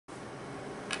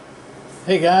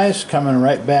Hey guys, coming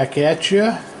right back at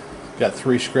you. Got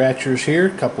 3 scratchers here,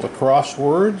 a couple of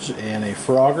Crosswords and a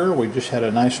Frogger. We just had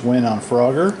a nice win on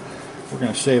Frogger. We're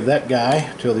going to save that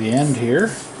guy till the end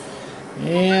here.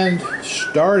 And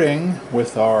starting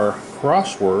with our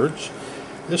Crosswords,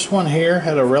 this one here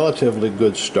had a relatively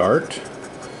good start.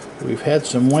 We've had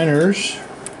some winners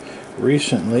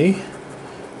recently.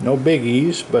 No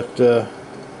biggies, but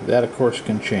that of course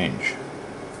can change.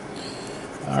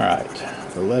 Alright,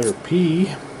 the letter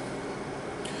P.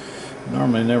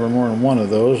 Normally never more than one of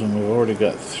those, and we've already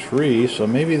got 3, so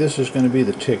maybe this is going to be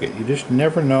the ticket. You just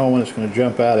never know when it's going to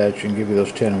jump out at you and give you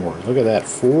those 10 words. Look at that,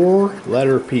 4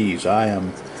 letter P's. I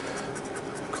am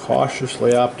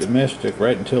cautiously optimistic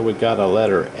right until we got a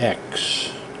letter X,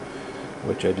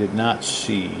 which I did not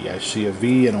see. I see a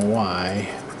V and a Y.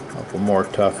 A couple more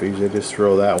toughies. They just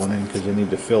throw that one in because they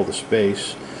need to fill the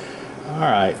space.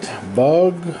 Alright,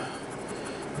 bug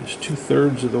is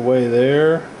 2/3 of the way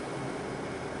there.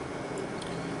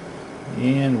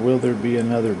 And will there be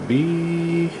another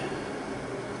B?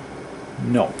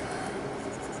 No.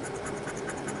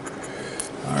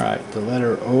 Alright, the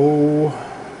letter O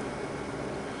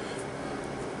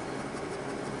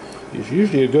is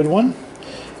usually a good one.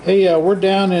 Hey, we're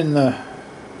down in the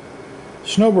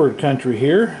snowbird country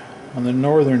here on the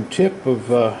northern tip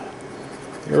of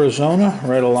Arizona,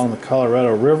 right along the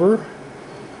Colorado River.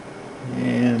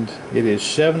 And it is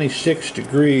 76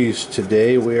 degrees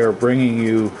today. We are bringing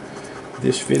you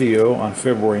this video on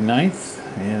February 9th,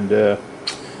 and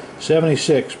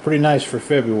 76, pretty nice for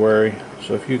February.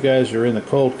 So if you guys are in the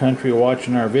cold country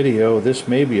watching our video, this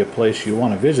may be a place you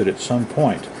want to visit at some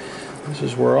point. This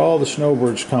is where all the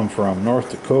snowbirds come from, North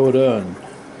Dakota and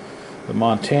the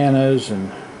Montanas.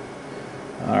 And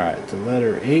alright, the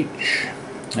letter H.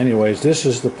 Anyways, this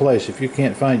is the place. If you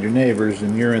can't find your neighbors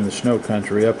and you're in the snow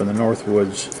country up in the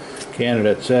Northwoods,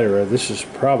 Canada, etc., this is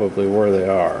probably where they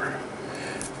are.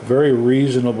 Very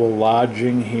reasonable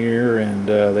lodging here, and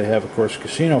they have, of course,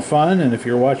 casino fun. And if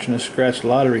you're watching us scratch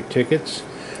lottery tickets,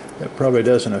 that probably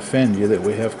doesn't offend you that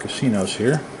we have casinos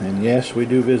here. And yes, we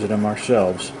do visit them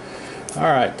ourselves.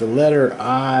 Alright, the letter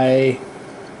I,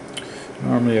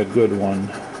 normally a good one.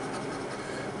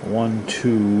 1,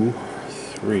 2,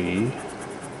 3.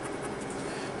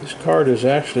 This card is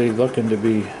actually looking to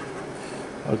be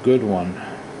a good one.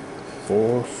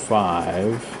 4,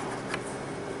 5.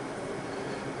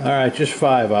 Alright, just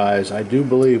 5 eyes. I do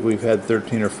believe we've had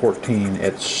 13 or 14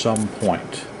 at some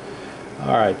point.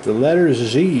 Alright, the letter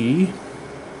Z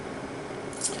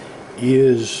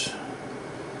is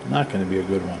not going to be a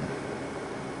good one.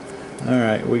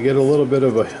 Alright, we get a little bit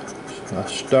of a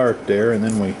start there, and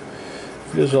then we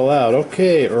fizzle out.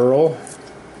 Okay, Earl.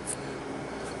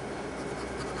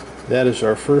 That is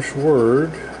our first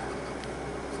word.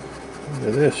 Look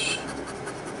at this.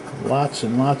 Lots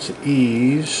and lots of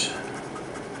E's.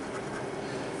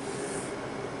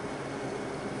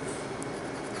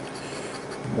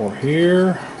 More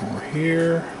here, more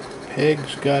here.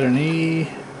 Peg's got an E.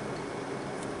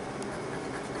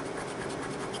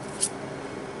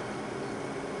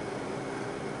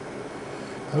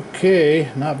 Okay,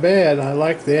 not bad. I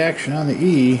like the action on the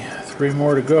E. 3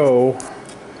 more to go.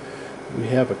 We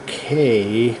have a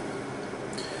K.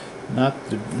 Not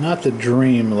the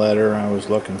dream letter I was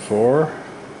looking for.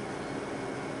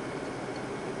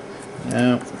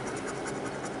 No.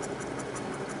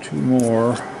 2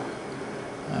 more.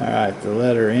 Alright, the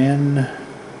letter N.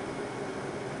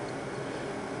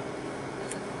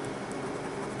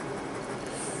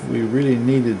 We really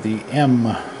needed the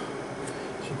M.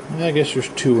 So I guess there's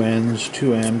 2 N's,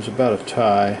 2 M's, about a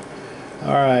tie.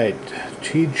 Alright,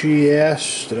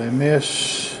 TGS, did I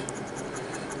miss?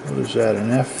 What is that,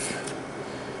 an F?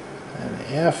 An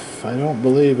F, I don't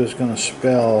believe is going to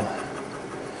spell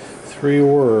 3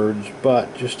 words,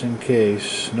 but just in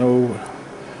case, no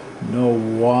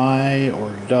Y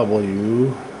or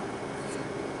W.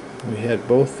 We had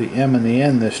both the M and the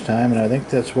N this time, and I think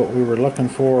that's what we were looking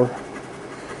for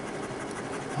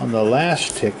on the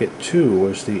last ticket too,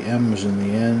 was the M's and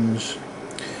the N's.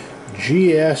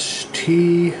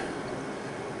 GSTC.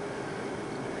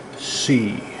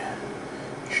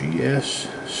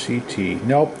 GSCT.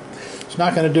 Nope. It's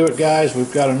not going to do it, guys.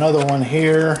 We've got another one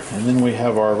here, and then we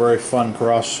have our very fun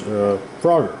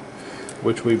Frogger,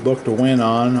 which we booked a win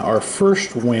on. Our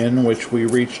first win, which we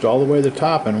reached all the way to the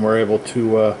top and were able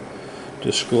to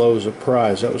disclose a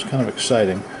prize. That was kind of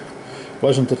exciting.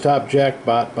 Wasn't the top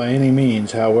jackpot by any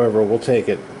means, however, we'll take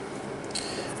it.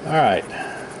 Alright.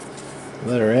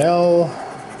 Letter L.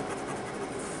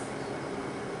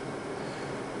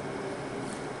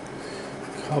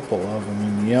 A couple of them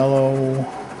in yellow.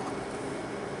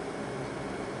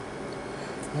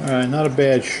 Alright, not a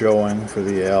bad showing for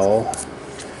the L.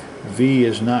 V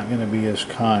is not going to be as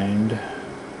kind.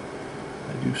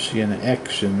 I do see an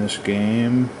X in this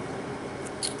game.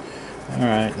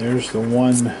 Alright, there's the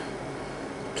one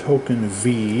token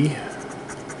V.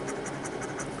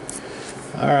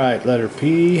 Alright, letter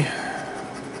P.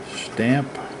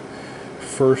 Stamp.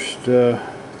 First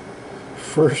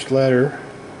letter.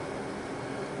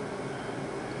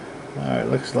 Alright,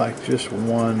 looks like just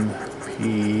one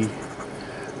P.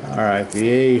 Alright, the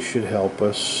A should help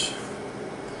us.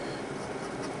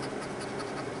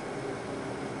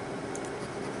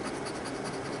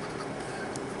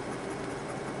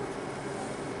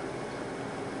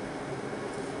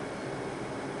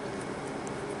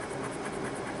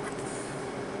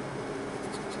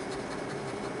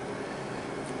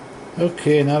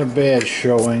 Okay, not a bad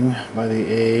showing by the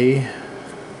A.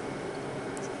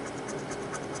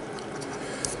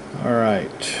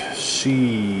 Alright,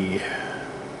 C.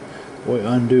 Boy,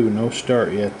 undo, no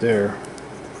start yet there.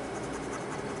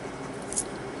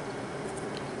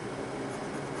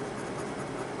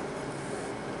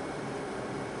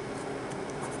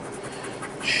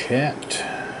 Chat.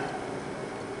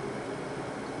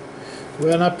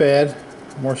 Well, not bad.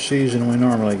 More C's than we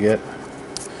normally get.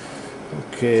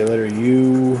 Okay, letter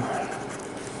U.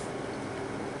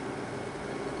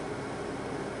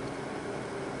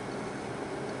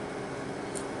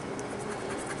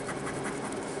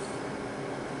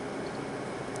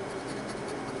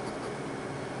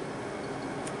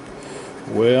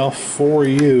 Well, 4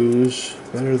 U's,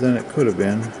 better than it could have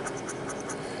been.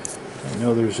 I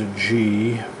know there's a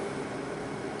G.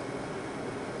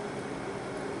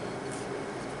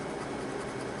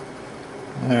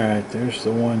 Alright, there's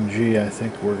the one G I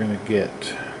think we're going to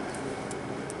get.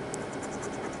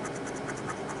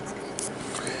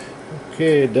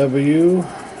 Okay, W.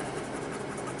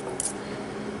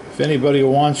 If anybody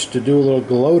wants to do a little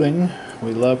gloating,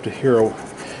 we love to hear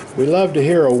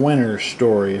a winner's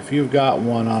story. If you've got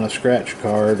one on a scratch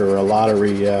card or a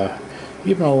lottery,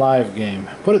 even a live game,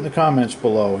 put it in the comments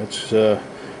below. It's a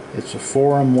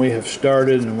forum we have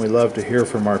started, and we love to hear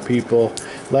from our people.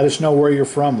 Let us know where you're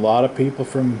from. A lot of people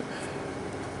from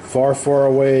far, far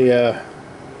away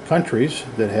countries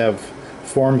that have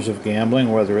forms of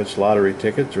gambling, whether it's lottery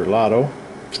tickets or lotto.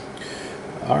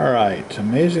 Alright,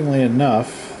 amazingly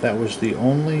enough, that was the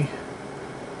only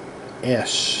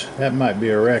S. That might be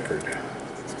a record.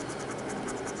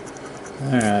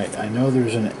 Alright, I know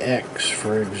there's an X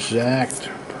for exact,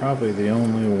 probably the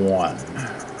only one.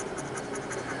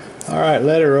 Alright,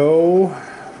 letter O.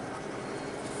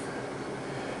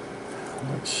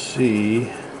 Let's see.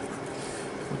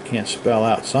 We can't spell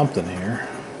out something here.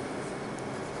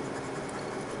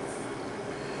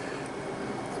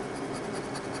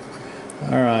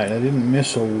 Alright, I didn't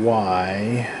miss a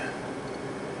Y.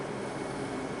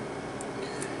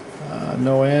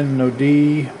 No N, no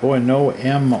D. Boy, no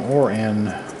M or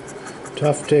N.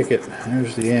 Tough ticket.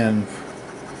 There's the N.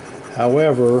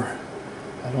 However,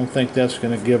 I don't think that's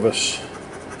going to give us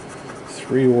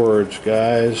 3 words,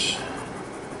 guys.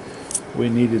 We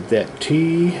needed that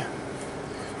T,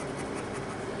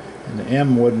 and the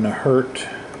M wouldn't have hurt.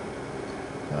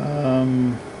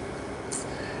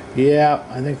 Yeah,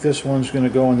 I think this one's going to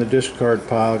go in the discard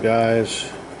pile,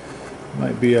 guys.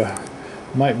 Might be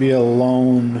a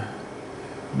lone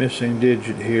missing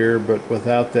digit here, but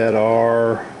without that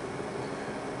R,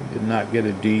 we did not get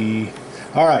a D.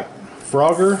 All right,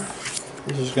 Frogger.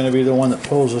 This is going to be the one that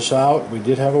pulls us out. We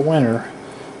did have a winner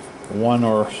 1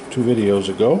 or 2 videos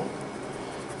ago.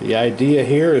 The idea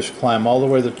here is climb all the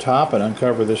way to the top and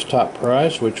uncover this top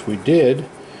prize, which we did.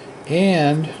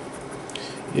 And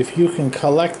if you can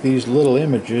collect these little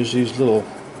images, these little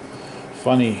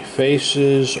funny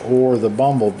faces or the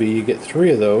bumblebee, you get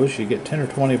 3 of those, you get 10 or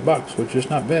 20 bucks, which is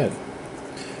not bad,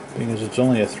 because it's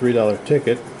only a $3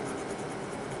 ticket.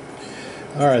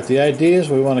 Alright, the idea is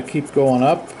we want to keep going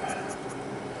up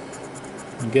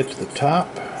and get to the top.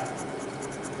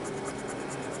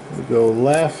 We go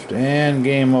left and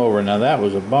game over. Now that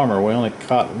was a bummer. We only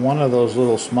caught one of those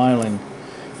little smiling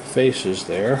faces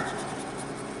there.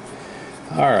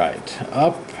 Alright,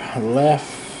 up,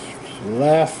 left,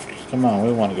 left. Come on,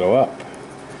 we want to go up.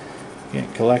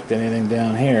 Can't collect anything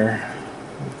down here.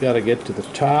 We've got to get to the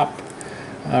top.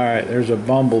 Alright, there's a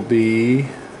bumblebee.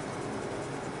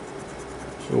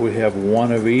 So we have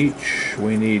 1 of each.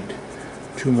 We need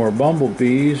 2 more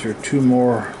bumblebees or 2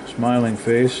 more smiling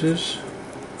faces.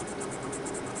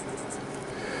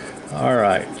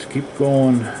 Alright, keep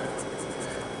going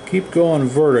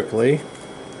vertically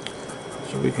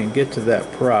so we can get to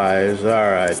that prize.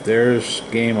 Alright, there's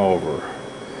game over.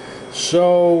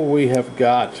 So we have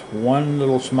got one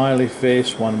little smiley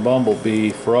face, one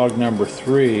bumblebee. Frog number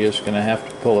 3 is going to have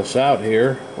to pull us out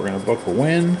here. We're going to book a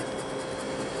win.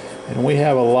 And we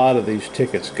have a lot of these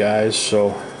tickets, guys,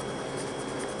 so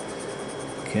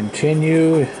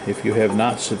continue. If you have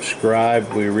not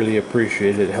subscribed, we really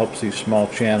appreciate it. It helps these small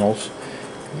channels.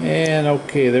 And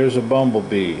okay, there's a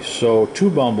bumblebee. So 2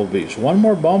 bumblebees. One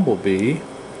more bumblebee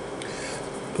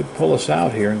could pull us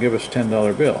out here and give us a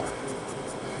 $10 bill.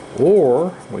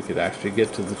 Or we could actually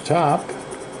get to the top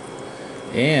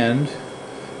and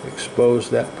expose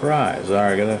that prize.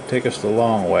 Alright, gonna take us the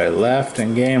long way. Left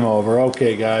and game over.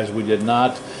 Okay, guys, we did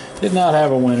not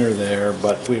have a winner there,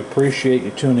 but we appreciate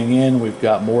you tuning in. We've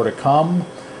got more to come.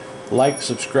 Like,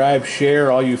 subscribe,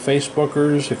 share, all you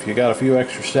Facebookers. If you got a few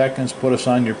extra seconds, put us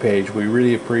on your page. We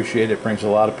really appreciate it. It brings a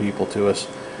lot of people to us.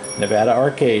 Nevada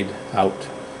Arcade out.